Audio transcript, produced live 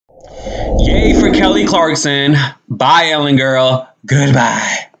J for Kelly Clarkson. Bye, Ellen girl.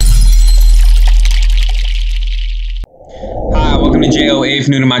 Goodbye. Hi, welcome to JOA. If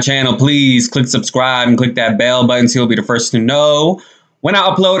you're new to my channel, please click subscribe and click that bell button so you'll be the first to know when I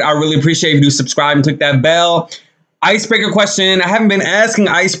upload. I really appreciate if you do subscribe and click that bell. Icebreaker question. I haven't been asking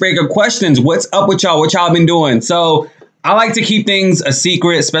icebreaker questions. What's up with y'all? What y'all been doing? So I like to keep things a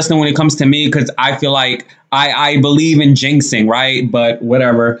secret, especially when it comes to me, because I feel like I believe in jinxing, right? But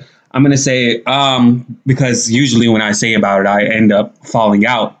whatever. I'm going to say it because usually when I say about it, I end up falling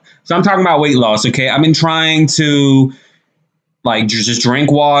out. So I'm talking about weight loss, okay? I've been trying to like just drink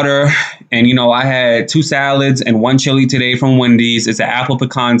water. And, you know, I had 2 salads and 1 chili today from Wendy's. It's an apple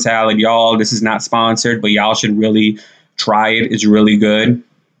pecan salad, y'all. This is not sponsored, but y'all should really try it. It's really good.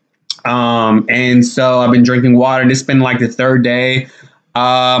 And so I've been drinking water. This has been like the 3rd day.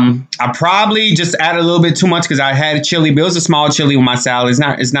 I probably just added a little bit too much because I had a chili, but it was a small chili with my salad.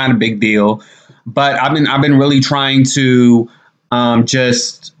 It's not a big deal, but I've been really trying to,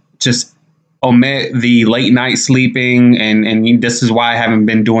 just omit the late night sleeping. And this is why I haven't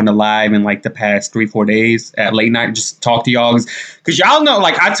been doing the live in like the past 3-4 days at late night. Just talk to y'all because y'all know,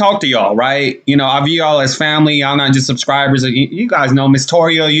 like I talk to y'all, right? You know, I view y'all as family. Y'all not just subscribers. You guys know Miss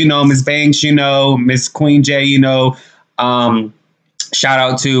Torio, you know, Miss Banks, you know, Miss Queen J, you know, shout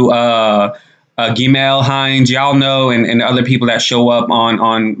out to Gmail Hines, y'all know, and other people that show up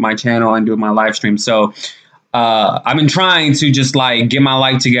on my channel and do my live stream. So I've been trying to just like get my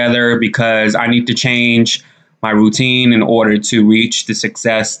life together because I need to change my routine in order to reach the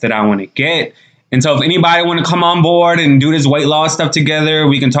success that I want to get. And so if anybody want to come on board and do this weight loss stuff together,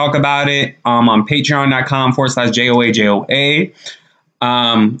 we can talk about it on patreon.com/JOA.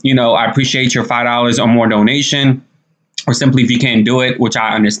 You know, I appreciate your $5 or more donation. Or simply, if you can't do it, which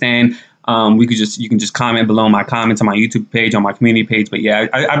I understand, you can just comment below my comments on my YouTube page, on my community page. But yeah,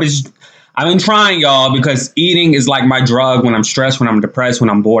 I've been trying, y'all, because eating is like my drug. When I'm stressed, when I'm depressed,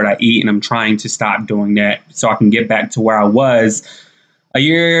 when I'm bored, I eat, and I'm trying to stop doing that so I can get back to where I was 2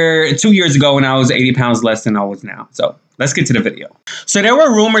 years ago when I was 80 pounds less than I was now. So let's get to the video. So there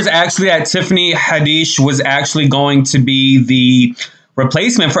were rumors actually that Tiffany Haddish was actually going to be the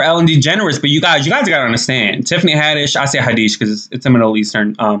replacement for Ellen DeGeneres, but you guys gotta understand, Tiffany Haddish, I say Haddish because it's a Middle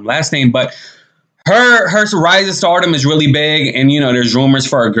Eastern last name, but her rise to stardom is really big, and you know there's rumors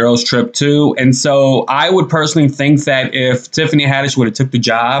for a girls trip too. And so I would personally think that if Tiffany Haddish would have took the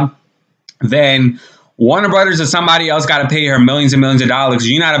job, then Warner Brothers or somebody else got to pay her millions and millions of dollars.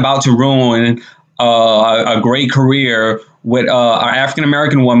 You're not about to ruin a great career with an African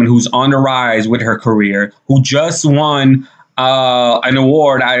American woman who's on the rise with her career, who just won an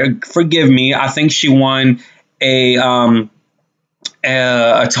award. Forgive me, I think she won a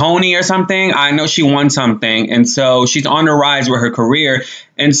Tony or something. I know she won something, and so she's on the rise with her career.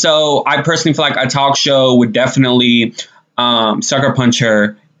 And so I personally feel like a talk show would definitely sucker punch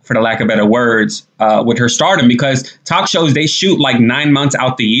her, for the lack of better words, with her stardom, because talk shows, they shoot like 9 months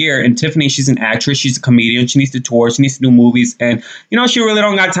out the year, and Tiffany, she's an actress, she's a comedian, she needs to tour, she needs to do movies, and you know she really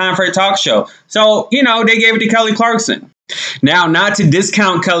don't got time for a talk show. So you know they gave it to Kelly Clarkson. Now, not to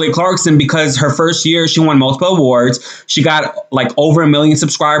discount Kelly Clarkson, because her first year she won multiple awards. She got like over 1 million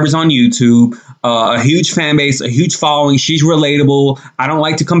subscribers on YouTube, a huge fan base, a huge following. She's relatable. I don't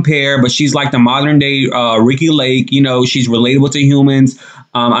like to compare, but she's like the modern day Ricky Lake. You know, she's relatable to humans.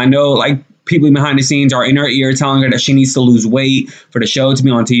 I know like people behind the scenes are in her ear telling her that she needs to lose weight for the show to be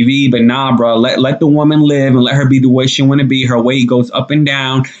on TV. But nah, bro, let the woman live and let her be the way she want to be. Her weight goes up and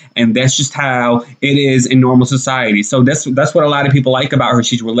down, and that's just how it is in normal society. So that's what a lot of people like about her.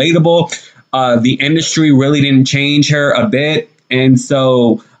 She's relatable. The industry really didn't change her a bit, and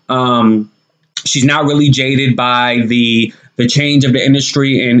so she's not really jaded by the change of the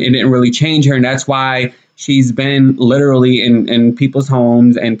industry, and it didn't really change her, and that's why she's been literally in people's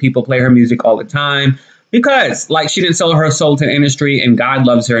homes, and people play her music all the time because, like, she didn't sell her soul to the industry, and God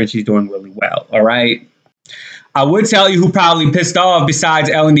loves her, and she's doing really well. All right. I would tell you who probably pissed off besides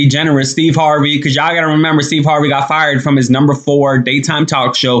Ellen DeGeneres, Steve Harvey, because y'all got to remember Steve Harvey got fired from his #4 daytime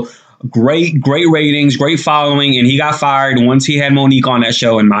talk show. Great ratings, great following, and he got fired once he had Monique on that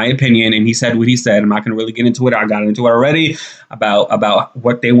show, in my opinion, and he said what he said. I'm not going to really get into it. I got into it already about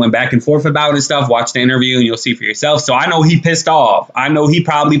what they went back and forth about and stuff. Watch the interview and you'll see for yourself. So I know he pissed off. I know he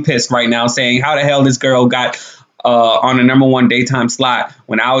probably pissed right now saying, how the hell this girl got on a #1 daytime slot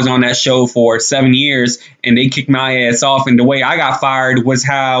when I was on that show for 7 years and they kicked my ass off, and the way I got fired was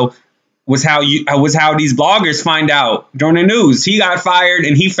how these bloggers find out during the news. He got fired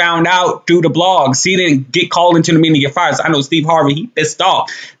and he found out through the blogs. He didn't get called into the meeting to get fired. So I know Steve Harvey, he pissed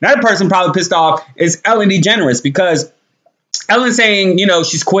off. Another person probably pissed off is Ellen DeGeneres, because Ellen saying, you know,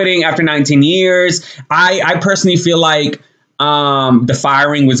 she's quitting after 19 years. I personally feel like the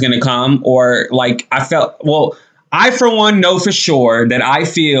firing was going to come, or like I for one know for sure that I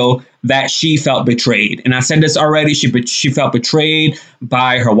feel that she felt betrayed. And I said this already. She felt betrayed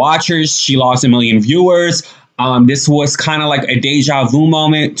by her watchers. She lost 1 million viewers. This was kind of like a deja vu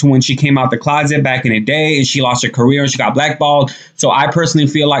moment to when she came out the closet back in the day and she lost her career and she got blackballed. So I personally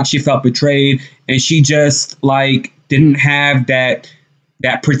feel like she felt betrayed, and she just like didn't have that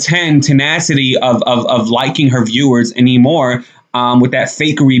pretend tenacity of liking her viewers anymore, with that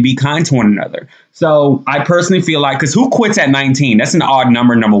fakery, be kind to one another. So I personally feel like, because who quits at 19? That's an odd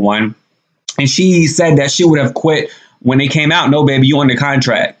number, number one. And she said that she would have quit when they came out. No, baby, you under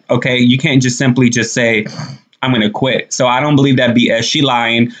contract. Okay, you can't just simply just say, I'm going to quit. So I don't believe that BS. She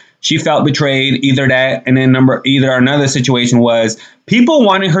lying. She felt betrayed, either that, and then either another situation was people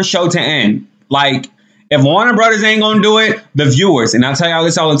wanted her show to end. Like, if Warner Brothers ain't going to do it, the viewers. And I tell y'all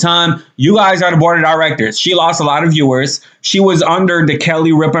this all the time. You guys are the board of directors. She lost a lot of viewers. She was under the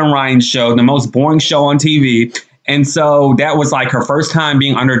Kelly Rip and Ryan show, the most boring show on TV. And so that was like her first time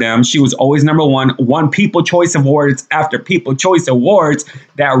being under them. She was always number one. Won People Choice Awards after People Choice Awards,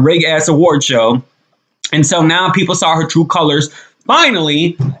 that rig-ass award show. And so now people saw her true colors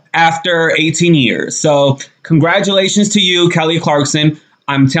finally after 18 years. So congratulations to you, Kelly Clarkson.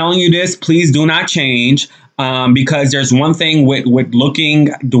 I'm telling you this, please do not change, because there's one thing with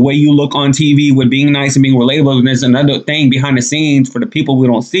looking the way you look on TV, with being nice and being relatable. And there's another thing behind the scenes for the people we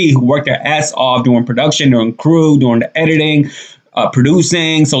don't see, who work their ass off doing production, doing crew, doing the editing,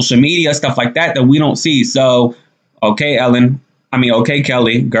 producing, social media, stuff like that we don't see. So, okay, okay,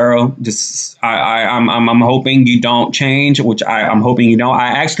 Kelly, girl, just I'm hoping you don't change, which I'm hoping you don't. I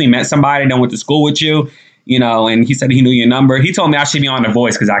actually met somebody that went to school with you, you know, and he said he knew your number. He told me I should be on The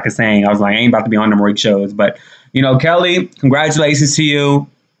Voice because I could sing. I was like, I ain't about to be on them rig shows. But, you know, Kelly, congratulations to you.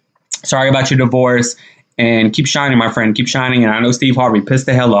 Sorry about your divorce. And keep shining, my friend. Keep shining. And I know Steve Harvey pissed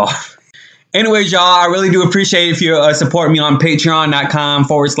the hell off. Anyways, y'all, I really do appreciate if you support me on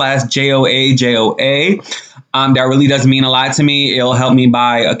patreon.com/JOAJOA. That really does mean a lot to me. It'll help me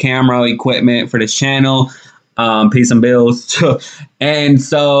buy a camera, equipment for this channel, pay some bills. And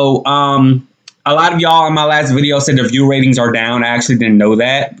so a lot of y'all in my last video said the view ratings are down. I actually didn't know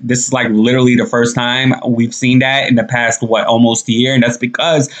that. This is like literally the first time we've seen that in the past, almost a year. And that's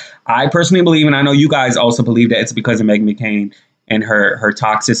because I personally believe, and I know you guys also believe, that it's because of Meghan McCain and her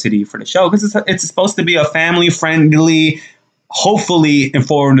toxicity for the show. Because it's supposed to be a family-friendly, hopefully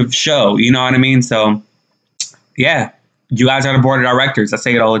informative show. You know what I mean? So, yeah, you guys are the board of directors. I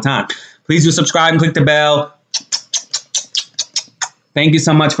say it all the time. Please do subscribe and click the bell. Thank you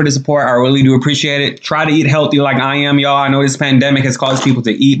so much for the support. I really do appreciate it. Try to eat healthy like I am, y'all. I know this pandemic has caused people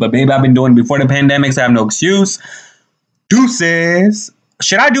to eat, but maybe I've been doing it before the pandemic, so I have no excuse. Deuces.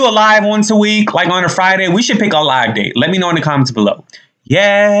 Should I do a live once a week, like on a Friday? We should pick a live date. Let me know in the comments below.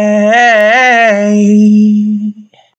 Yeah.